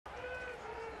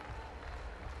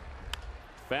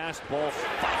Fastball,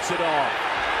 fights it off.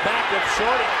 Back up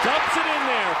short, he dumps it in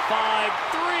there.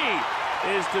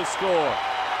 5-3 is the score.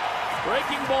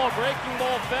 Breaking ball,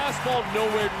 fastball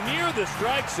nowhere near the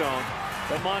strike zone.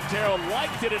 But Montero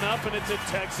liked it enough, and it's a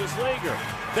Texas leaguer.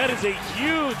 That is a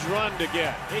huge run to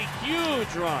get. A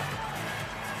huge run.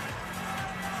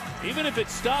 Even if it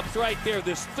stops right there,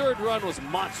 this third run was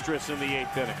monstrous in the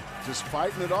 8th inning. Just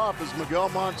fighting it off is Miguel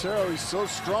Montero. He's so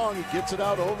strong. He gets it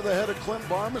out over the head of Clint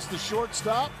Barmas, the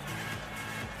shortstop.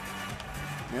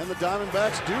 And the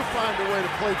Diamondbacks do find a way to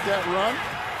plate that run.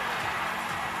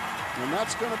 And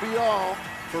that's going to be all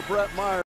for Brett Meyer.